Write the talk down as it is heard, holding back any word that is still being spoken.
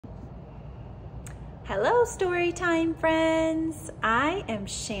Hello, Storytime friends. I am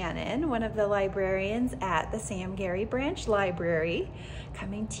Shannon, one of the librarians at the Sam Gary Branch Library,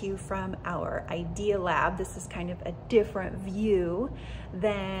 coming to you from our Idea Lab. This is kind of a different view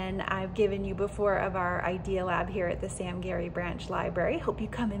than I've given you before of our Idea Lab here at the Sam Gary Branch Library. Hope you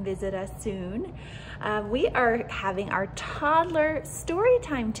come and visit us soon. We are having our Toddler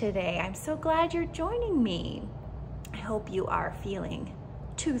Storytime today. I'm so glad you're joining me. I hope you are feeling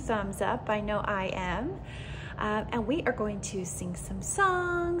 2 thumbs up. I know I am. And we are going to sing some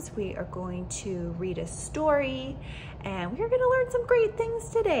songs. We are going to read a story, and we are going to learn some great things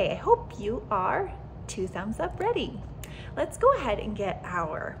today. I hope you are 2 thumbs up ready. Let's go ahead and get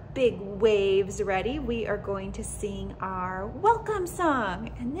our big waves ready. We are going to sing our welcome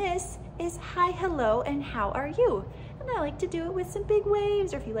song, and this is hi, hello, and how are you? And I like to do it with some big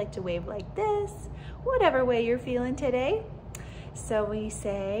waves, or if you like to wave like this, whatever way you're feeling today. So we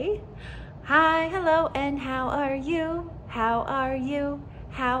say, hi, hello, and how are you? How are you?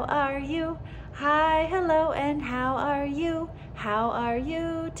 How are you? Hi, hello, and how are you? How are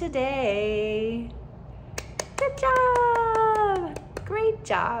you today? Good job! Great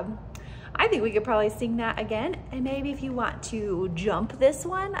job. I think we could probably sing that again, and maybe if you want to jump this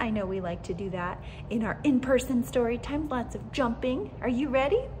one, I know we like to do that in our in-person story time, lots of jumping. Are you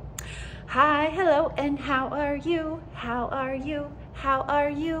ready? Hi, hello, and how are you? How are you? How are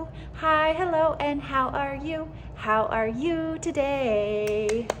you? Hi, hello, and how are you? How are you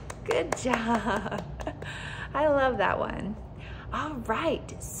today? Good job. I love that one. All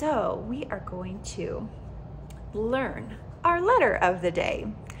right, so we are going to learn our letter of the day.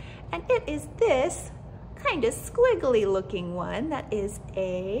 And it is this kind of squiggly looking one that is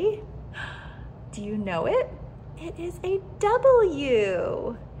a, do you know it? It is a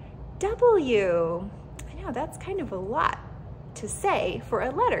W. W. I know that's kind of a lot to say for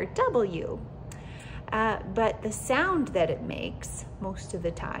a letter, W. But the sound that it makes most of the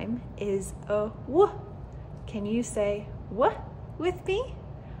time is a W. Can you say W with me?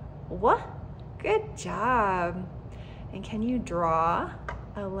 W. Good job. And can you draw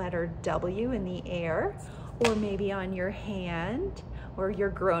a letter W in the air, or maybe on your hand or your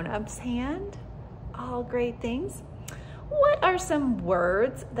grown-up's hand? All great things. What are some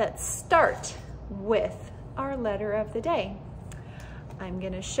words that start with our letter of the day? I'm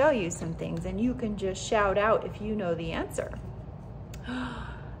going to show you some things, and you can just shout out if you know the answer.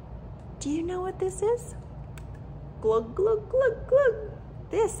 Do you know what this is? Glug, glug, glug, glug.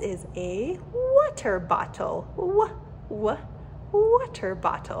 This is a water bottle. Water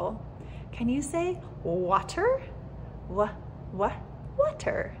bottle. Can you say water?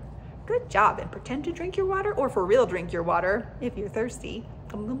 Water. Good job. And pretend to drink your water, or for real drink your water if you're thirsty.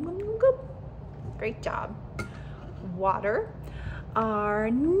 Great job. Water. Our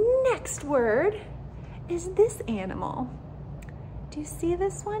next word is this animal. Do you see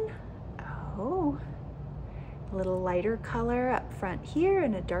this one? Oh, a little lighter color up front here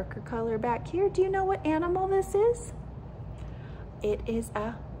and a darker color back here. Do you know what animal this is? It is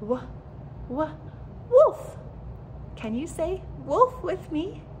a wolf. Can you say wolf with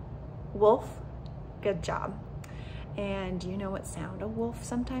me? Wolf. Good job. And do you know what sound a wolf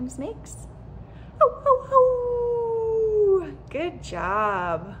sometimes makes? Ho, ho, ho. Good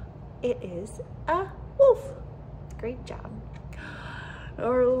job. It is a wolf. Great job.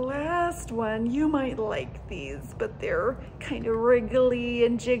 Our last one, you might like these, but they're kind of wriggly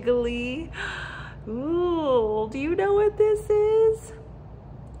and jiggly. Ooh, do you know what this is?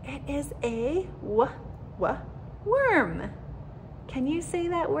 It is a worm. Can you say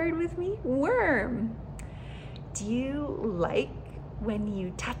that word with me? Worm. Do you like when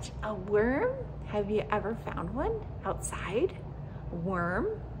you touch a worm? Have you ever found one outside?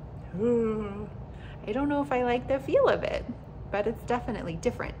 Worm? Ooh, I don't know if I like the feel of it, but it's definitely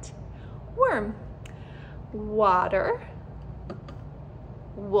different. Worm. Water.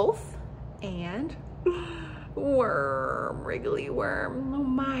 Wolf. And worm. Wriggly worm. Oh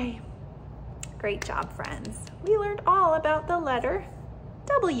my. Great job, friends. We learned all about the letter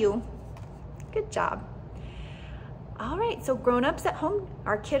W. Good job. All right, so grown-ups at home,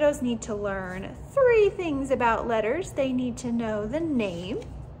 our kiddos need to learn 3 things about letters. They need to know the name,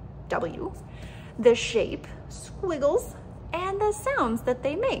 W, the shape, squiggles, and the sounds that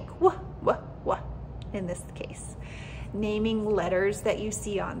they make, in this case. Naming letters that you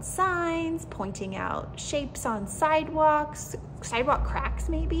see on signs, pointing out shapes on sidewalks, sidewalk cracks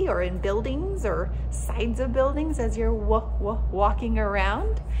maybe, or in buildings or sides of buildings as you're walking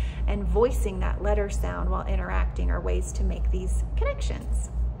around, and voicing that letter sound while interacting are ways to make these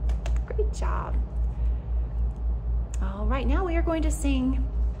connections. Great job. All right, now we are going to sing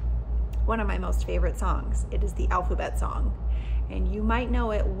one of my most favorite songs. It is the alphabet song. And you might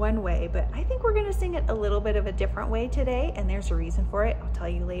know it one way, but I think we're gonna sing it a little bit of a different way today, and there's a reason for it. I'll tell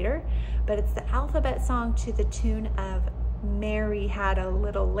you later. But it's the alphabet song to the tune of Mary Had a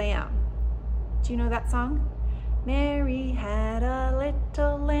Little Lamb. Do you know that song? Mary had a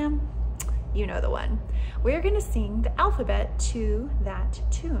little lamb. You know the one. We're gonna sing the alphabet to that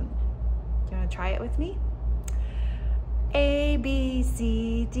tune. Do you wanna try it with me? A, B,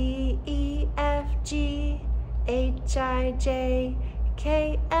 C, D, E, F, G, H, I, J,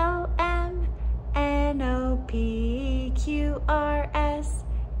 K, L, M, N, O, P, Q, R, S,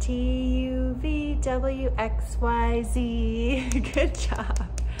 T, U, V, W, X, Y, Z. Good job.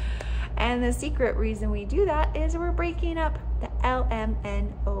 And the secret reason we do that is we're breaking up the L, M,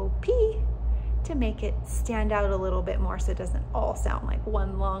 N, O, P to make it stand out a little bit more so it doesn't all sound like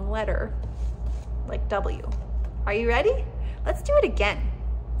one long letter, like W. Are you ready? Let's do it again.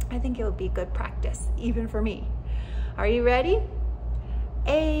 I think it would be good practice, even for me. Are you ready?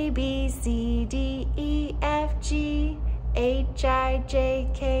 A, B, C, D, E, F, G, H, I, J,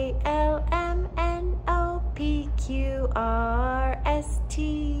 K, L, M, N, O, P, Q, R, S, T,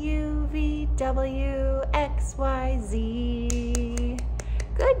 U, V, W, X, Y, Z.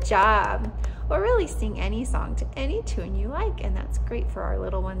 Good job. Or really sing any song to any tune you like, and that's great for our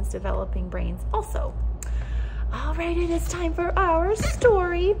little ones' developing brains also. All right, it is time for our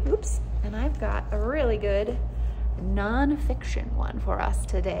story. Oops, and I've got a really good nonfiction one for us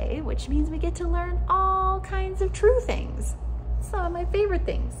today, which means we get to learn all kinds of true things. Some of my favorite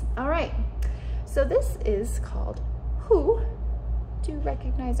things. All right, so this is called Who. Do you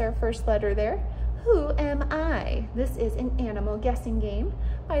recognize our first letter there? Who am I? This is an animal guessing game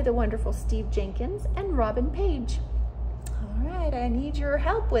by the wonderful Steve Jenkins and Robin Page. All right, I need your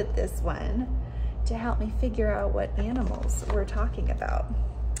help with this one to help me figure out what animals we're talking about.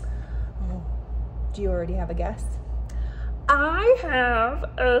 Oh, do you already have a guess? I have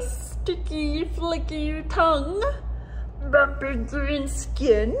a sticky, flicky tongue, bumpy green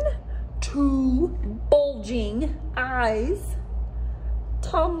skin, 2 bulging eyes,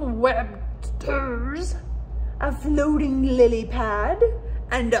 tongue-webbed toes, a floating lily pad,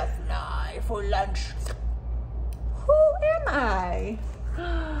 and a fly for lunch. Who am I?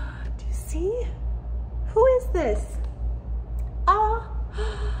 Do you see? Who is this?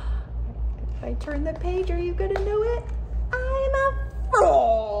 If I turn the page, are you gonna know it? I'm a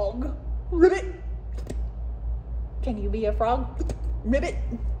frog. Ribbit. Can you be a frog? Ribbit.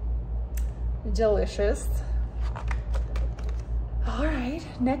 Delicious. All right,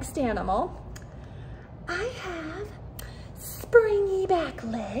 next animal. I have springy back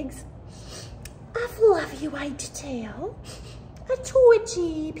legs, a fluffy white tail, a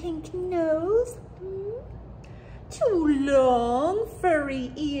twitchy pink nose, 2 long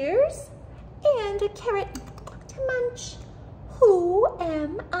furry ears, and a carrot to munch. Who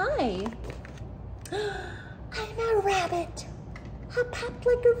am I? I'm a rabbit. Hop, hop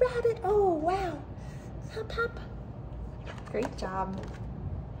like a rabbit. Oh, wow. Hop, hop. Great job.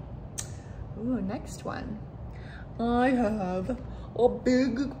 Ooh, next one. I have a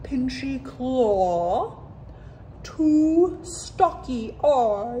big pinchy claw, 2 stocky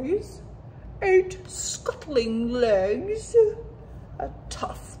eyes, 8 scuttling legs, a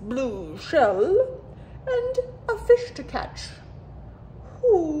tough blue shell, and a fish to catch.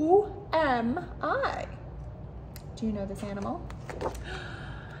 Who am I? Do you know this animal?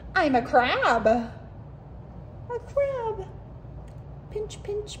 I'm a crab. A crab. Pinch,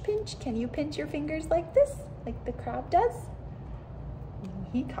 pinch, pinch. Can you pinch your fingers like this, like the crab does?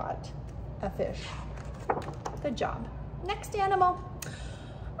 He caught a fish. Good job. Next animal.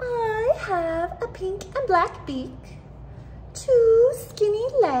 I have a pink and black beak, 2 skinny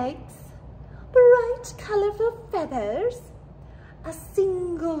legs, bright colorful feathers, a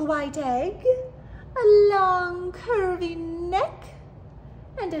single white egg, a long curvy neck,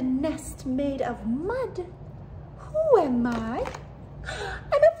 and a nest made of mud. Who am I?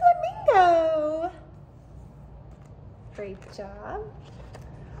 I'm a flamingo. Great job.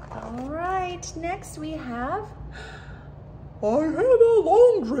 All right, next we have, I have a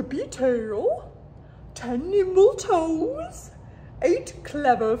long drippy tail, 10 nimble toes, 8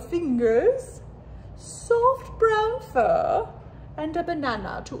 clever fingers, soft brown fur, and a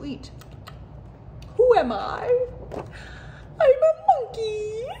banana to eat. Who am I? I'm a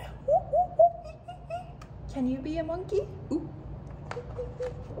monkey. Can you be a monkey? Ooh.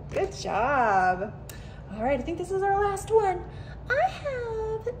 Good job. All right, I think this is our last one. I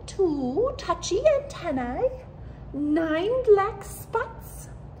have 2 touchy antennae, 9 black spots,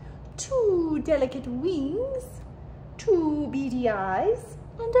 2 delicate wings, 2 beady eyes,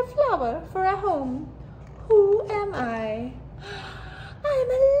 and a flower for a home. Who am I?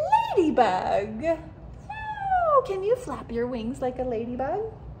 I'm a ladybug. Oh, can you flap your wings like a ladybug?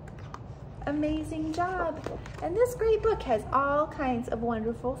 Amazing job. And this great book has all kinds of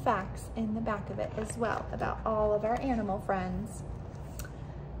wonderful facts in the back of it as well about all of our animal friends.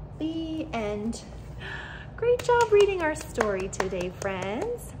 The end. Great job reading our story today,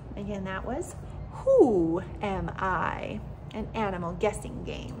 friends. Again, that was Who Am I? An animal guessing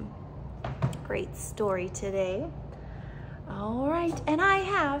game. Great story today. All right, and I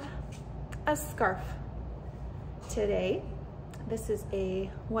have a scarf today. This is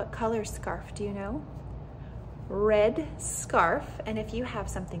a, what color scarf, do you know? Red scarf. And if you have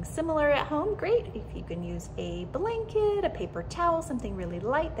something similar at home, great. If you can use a blanket, a paper towel, something really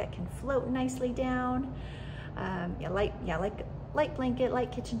light that can float nicely down. Light blanket,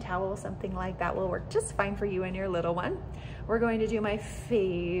 light kitchen towel, something like that will work just fine for you and your little one. We're going to do my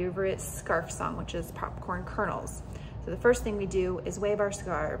favorite scarf song, which is Popcorn Kernels. So the first thing we do is wave our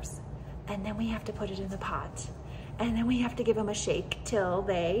scarves, and then we have to put it in the pot. And then we have to give them a shake till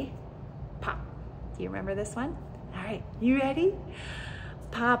they pop. Do you remember this one? All right, you ready?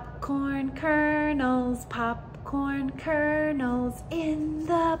 Popcorn kernels in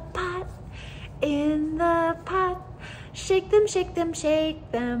the pot, in the pot. Shake them, shake them,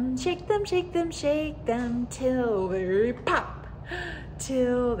 shake them, shake them, shake them, shake them till they pop,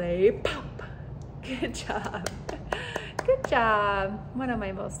 till they pop. Good job. Good job. One of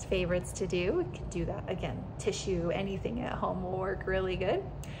my most favorites to do. We can do that again. Tissue, anything at home will work really good.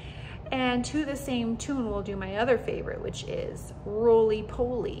 And to the same tune, we'll do my other favorite, which is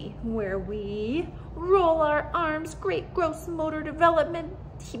Roly-Poly, where we roll our arms. Great gross motor development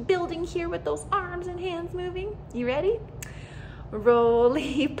building here with those arms and hands moving. You ready?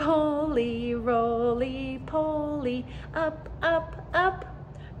 Roly-Poly, roly-poly, up, up, up,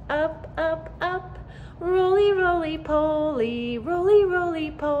 up, up, up. Roly, roly, poly, roly, roly,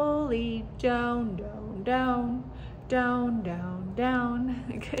 poly, down, down, down, down, down,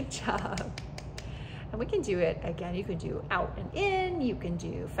 down. Good job. And we can do it again. You can do out and in. You can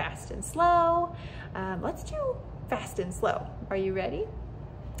do fast and slow. Let's do fast and slow. Are you ready?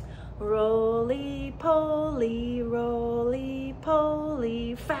 Roly, poly, roly,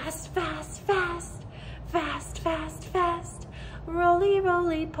 poly, fast, fast, fast, fast, fast, fast. Roly,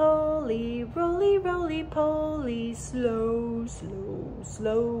 roly, poly, roly, roly, poly, slow, slow,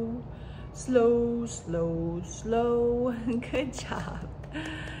 slow, slow, slow, slow. Good job.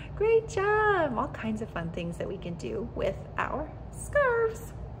 Great job. All kinds of fun things that we can do with our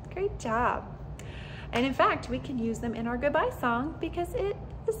scarves. Great job. And in fact, we can use them in our goodbye song because it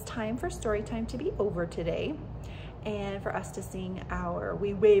is time for story time to be over today and for us to sing our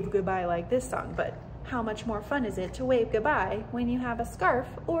We Wave Goodbye Like This song. But how much more fun is it to wave goodbye when you have a scarf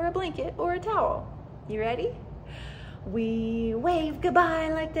or a blanket or a towel? You ready? We wave goodbye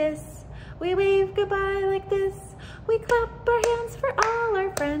like this. We wave goodbye like this. We clap our hands for all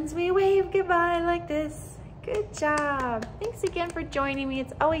our friends. We wave goodbye like this. Good job. Thanks again for joining me.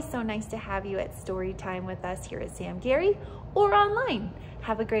 It's always so nice to have you at story time with us here at Sam Gary or online.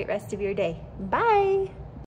 Have a great rest of your day. Bye.